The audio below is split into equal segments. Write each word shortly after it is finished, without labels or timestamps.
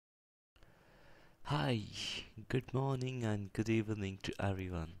Hi, good morning and good evening to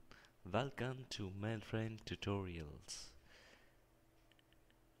everyone. Welcome to Mainframe tutorials.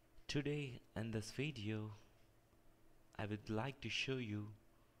 Today in this video, I would like to show you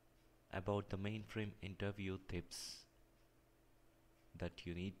about the mainframe interview tips that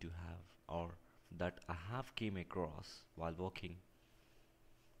you need to have or that I have came across while working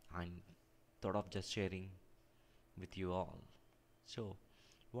and thought of just sharing with you all. So,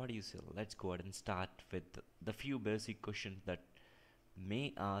 what do you say? Let's go ahead and start with the few basic questions that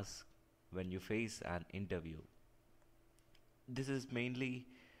may ask when you face an interview. This is mainly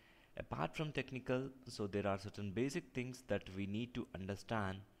apart from technical, so there are certain basic things that we need to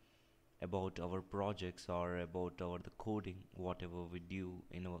understand about our projects or about our the coding whatever we do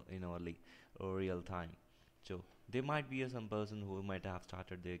in our real time. So there might be some person who might have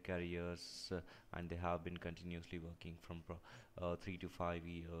started their careers and they have been continuously working from 3 to 5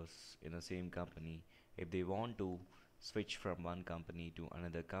 years in the same company. If they want to switch from one company to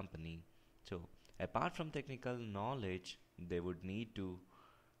another company, so apart from technical knowledge they would need to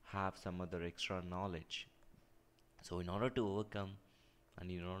have some other extra knowledge. So in order to overcome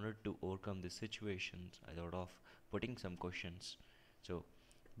and in order to overcome these situations, I thought of putting some questions. So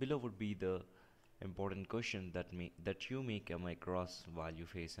below would be the important question that you may come across while you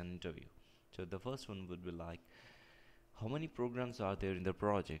face an interview. So the first one would be like, how many programs are there in the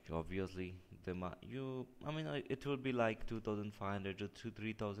project? Obviously, it will be like 2,500 to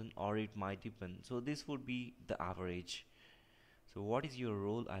 3,000, or it might depend. So this would be the average. So what is your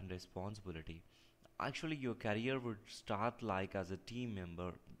role and responsibility? Actually, your career would start like as a team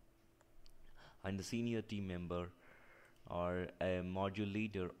member and a senior team member or a module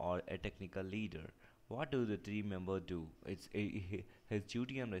leader or a technical leader. What do the team member do? His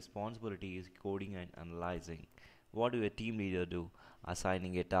duty and responsibility is coding and analyzing. What do a team leader do?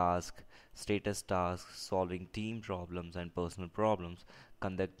 Assigning a task, status tasks, solving team problems and personal problems,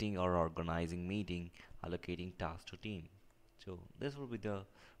 conducting or organizing meeting, allocating tasks to team. So this will be the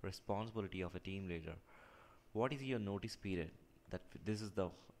responsibility of a team leader. What is your notice period? This is the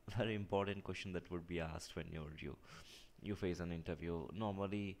very important question that would be asked when you face an interview.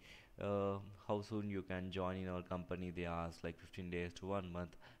 Normally, how soon you can join in our company? They ask like 15 days to 1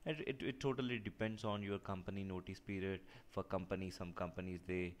 month. It totally depends on your company notice period. For companies, some companies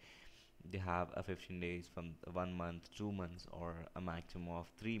they have a 15 days from 1 month, 2 months, or a maximum of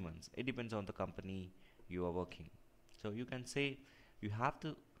 3 months. It depends on the company you are working. So you can say you have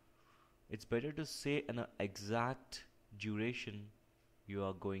to it's better to say an exact duration you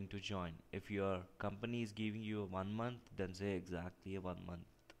are going to join. If your company is giving you a 1 month, then say exactly a 1 month.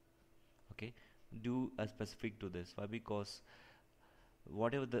 Okay, do a specific to this. Why? Because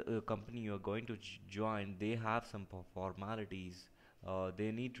whatever the company you are going to join, they have some formalities.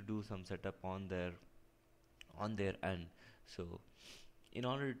 They need to do some setup on their end. So in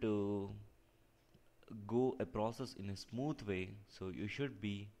order to go a process in a smooth way, so you should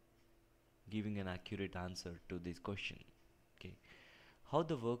be giving an accurate answer to this question. Okay, how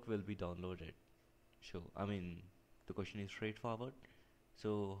the work will be downloaded? So the question is straightforward.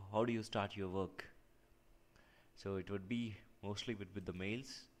 So how do you start your work? So it would be mostly with the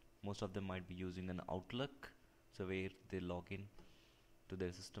mails. Most of them might be using an Outlook, so where they log in to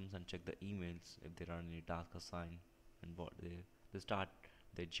their systems and check the emails if there are any tasks assigned and what they start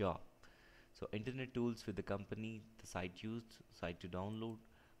their job. So internet tools with the company, the site used, site to download,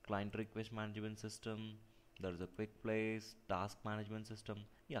 client request management system. There is a quick place, task management system.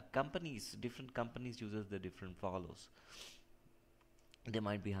 Yeah, different companies uses the different follows. They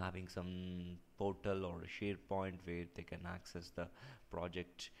might be having some portal or a SharePoint where they can access the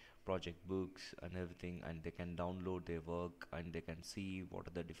project books and everything, and they can download their work and they can see what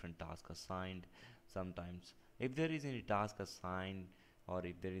are the different tasks assigned. Sometimes if there is any task assigned or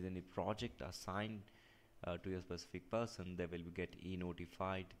if there is any project assigned to a specific person, they will get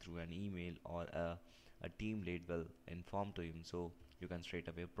e-notified through an email, or a team lead will inform to him. So you can straight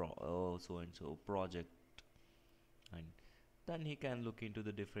away so and so project, and then he can look into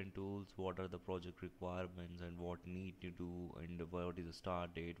the different tools, what are the project requirements and what need to do, and what is the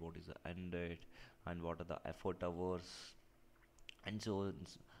start date, what is the end date, and what are the effort hours, and so on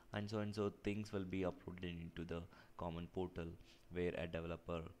and so things will be uploaded into the common portal where a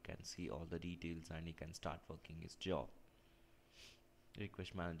developer can see all the details and he can start working his job.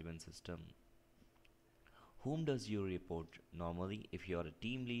 Request management system. Whom does you report? Normally, if you are a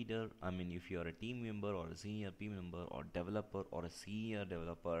team leader, if you are a team member or a senior team member or developer or a senior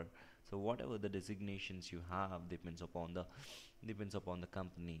developer, so whatever the designations you have depends upon the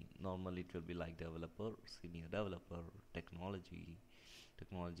company. Normally, it will be like developer, senior developer, technology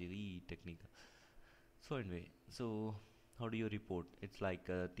lead, technical. fine way. So, how do you report? It's like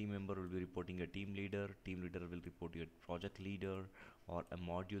a team member will be reporting a team leader will report your project leader, or a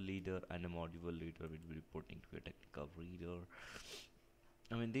module leader, and a module leader will be reporting to a technical leader.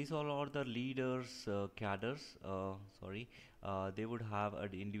 I mean, these all are the leaders, cadres. They would have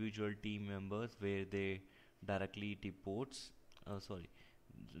individual team members where they directly reports. Sorry,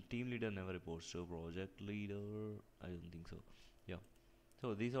 the team leader never reports to project leader. I don't think so. Yeah.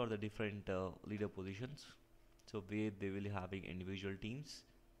 So these are the different leader positions. So where they will having individual teams,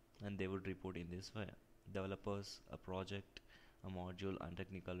 and they would report in this way: developers, a project, a module, and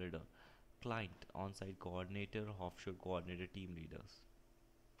technical leader. Client, on-site coordinator, offshore coordinator, team leaders.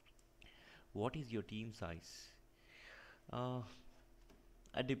 What is your team size? Uh,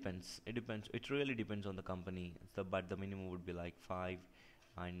 it depends. It depends. It really depends on the company. So, but the minimum would be like five,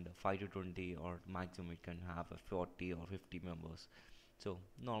 and 5 to 20, or maximum it can have a 40 or 50 members. So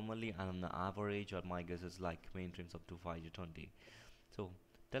normally, on the average, or my guess is like mainframes up to 5 to 20. So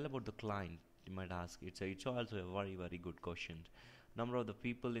tell about the client. You might ask. It's also a very good question. Number of the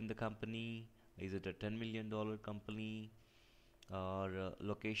people in the company. Is it a $10 million company? Or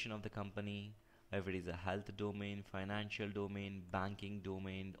location of the company, if it is a health domain, financial domain, banking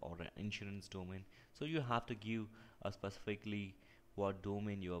domain, or an insurance domain. So you have to give specifically what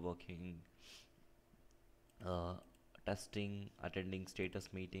domain you are working, uh, testing, attending status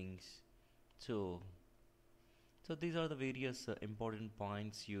meetings. So so these are the various important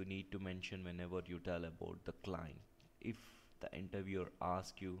points you need to mention whenever you tell about the client. If the interviewer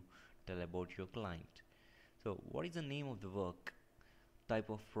asks you, tell about your client. So what is the name of the work? Type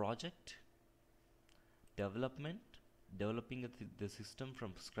of project, development, developing the system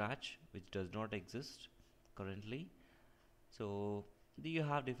from scratch which does not exist currently. So you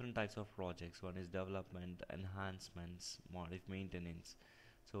have different types of projects. One is development, enhancements, maintenance.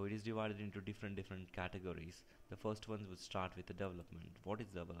 So it is divided into different categories. The first one would start with the development. What is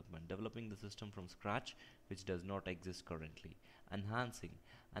development? Developing the system from scratch which does not exist currently. Enhancing,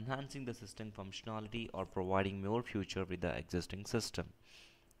 enhancing the system functionality or providing more feature with the existing system.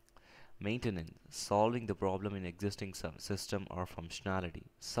 Maintenance, solving the problem in existing system or functionality.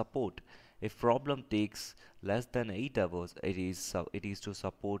 Support, if problem takes less than 8 hours, it is to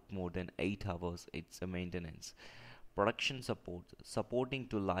support more than 8 hours, it's a maintenance. Production support, supporting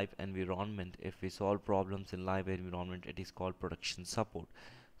to live environment. If we solve problems in live environment, it is called production support.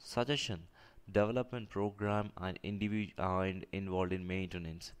 Suggestion, development program and individual involved in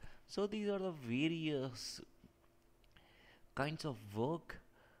maintenance. So these are the various kinds of work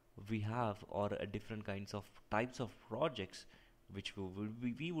we have, or different kinds of types of projects which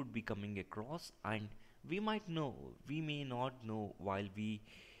we would be coming across, and we might know, we may not know, while we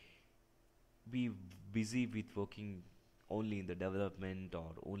be busy with working only in the development,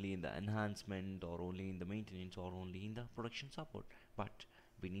 or only in the enhancement, or only in the maintenance, or only in the production support. But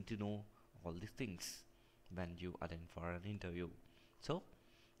we need to know all these things when you attend for an interview. So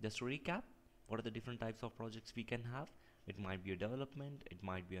just to recap, what are the different types of projects we can have? It might be a development, it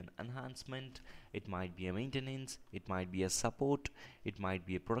might be an enhancement, it might be a maintenance, it might be a support, it might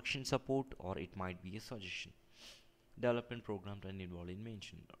be a production support, or it might be a suggestion. Development program and involved in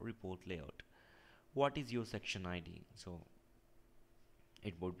mention. Report layout. What is your section ID? So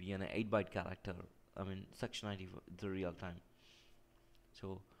it would be an 8-byte character. I mean, section ID for the real time.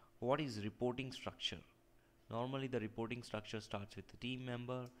 So what is reporting structure? Normally the reporting structure starts with the team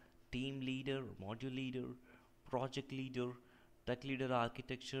member, team leader, module leader, project leader, tech leader,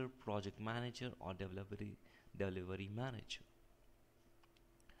 architecture, project manager, or delivery manager.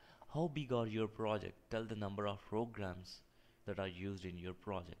 How big are your project? Tell the number of programs that are used in your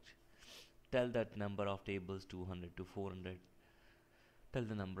project. Tell that number of tables, 200 to 400. Tell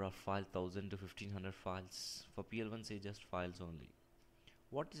the number of files, 1000 to 1500 files. For PL1, say just files only.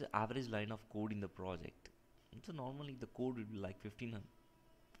 What is the average line of code in the project? So normally the code will be like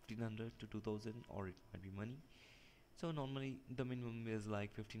 1500 to 2000, or it might be money. So normally the minimum is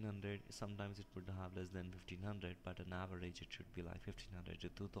like 1500. Sometimes it would have less than 1500, but on average it should be like 1500 to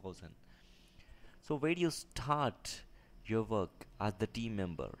 2000. So where do you start your work as the team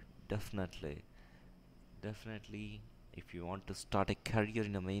member? Definitely, if you want to start a career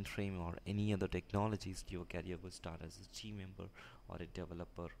in a mainframe or any other technologies, your career will start as a team member or a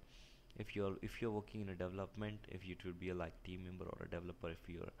developer. If you're working in a development, if it will be a like team member, or a developer if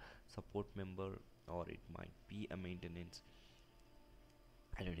you're a support member, or it might be a maintenance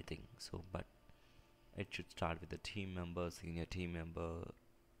and anything. So but it should start with the team member, senior team member,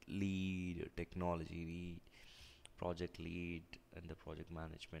 lead, technology lead, project lead, and the project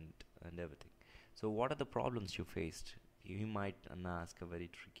management and everything. So what are the problems you faced? You might ask a very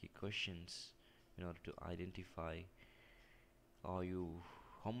tricky questions. in order to identify are you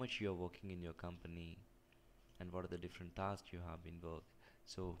how much you are working in your company and what are the different tasks you have in work.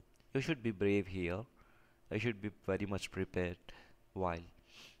 So you should be brave here. You should be very much prepared while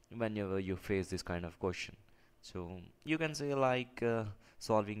whenever you face this kind of question. So you can say like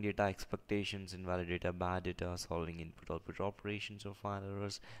solving data expectations, invalid data, bad data, solving input-output operations or file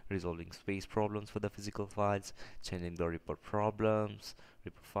errors, resolving space problems for the physical files, changing the report problems,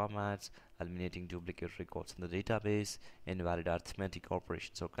 report formats, eliminating duplicate records in the database, invalid arithmetic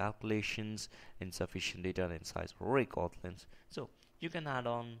operations or calculations, insufficient data and size or record lengths. So you can add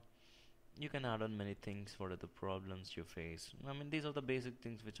on many things. What are the problems you face? I mean, these are the basic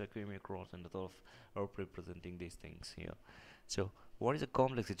things which I came across and I thought of representing these things here. So what is a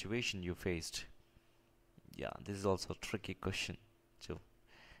complex situation you faced? Yeah, this is also a tricky question. So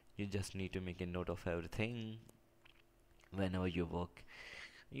you just need to make a note of everything whenever you work,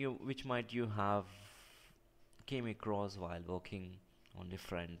 you which might you have came across while working on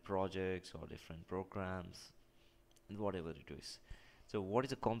different projects or different programs, whatever it is. So, what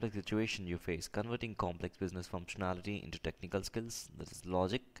is a complex situation you face? Converting complex business functionality into technical skills, that is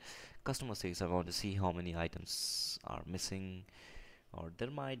logic. Customer says, I want to see how many items are missing, or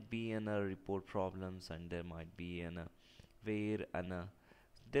there might be an report problems, and there might be an where and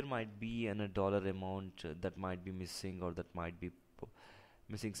there might be an a dollar amount that might be missing, or that might be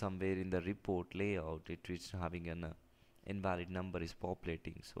missing somewhere in the report layout. It is having an invalid number is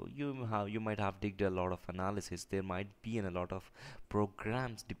populating. So you might have digged a lot of analysis. There might be in a lot of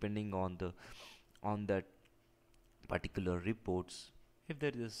programs depending on the on that particular reports. If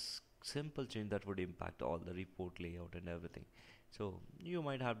there is simple change that would impact all the report layout and everything, so you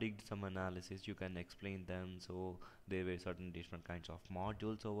might have did some analysis, you can explain them. So there were certain different kinds of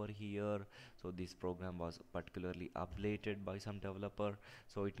modules over here, so this program was particularly updated by some developer,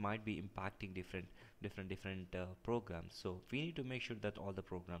 so it might be impacting different programs. So we need to make sure that all the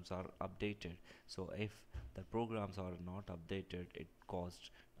programs are updated. So if the programs are not updated, it caused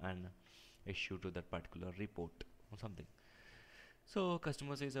an issue to that particular report or something. So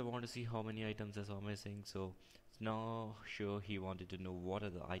customer says, I want to see how many items are missing. So now sure he wanted to know what are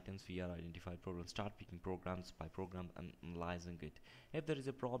the items we are identified problems. Start picking programs by program and analyzing it. If there is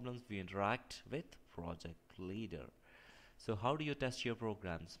a problem, we interact with project leader. So how do you test your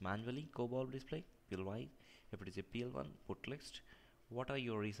programs? Manually, COBOL display, PLY. If it is a PL1, put list. What are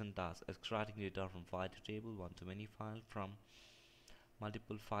your recent tasks? Extracting data from file to table, one to many file, from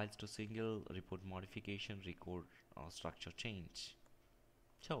multiple files to single, report modification, record or structure change.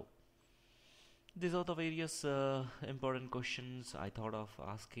 So these are the various important questions I thought of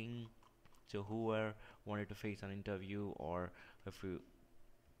asking. So whoever wanted to face an interview, or if you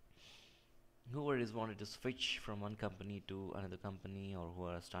whoever is wanted to switch from one company to another company, or who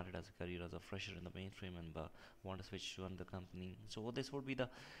are started as a career as a fresher in the mainframe and want to switch to another company, so this would be the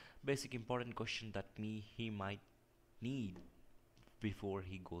basic important question that he might need before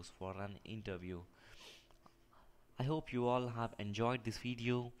he goes for an interview. I hope you all have enjoyed this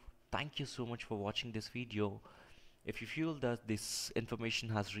video. Thank you so much for watching this video. If you feel that this information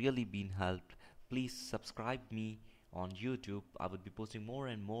has really been helped, please subscribe me on YouTube. I will be posting more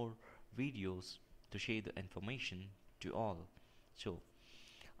and more videos to share the information to all. So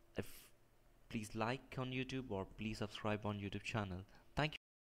if please like on YouTube or please subscribe on YouTube channel.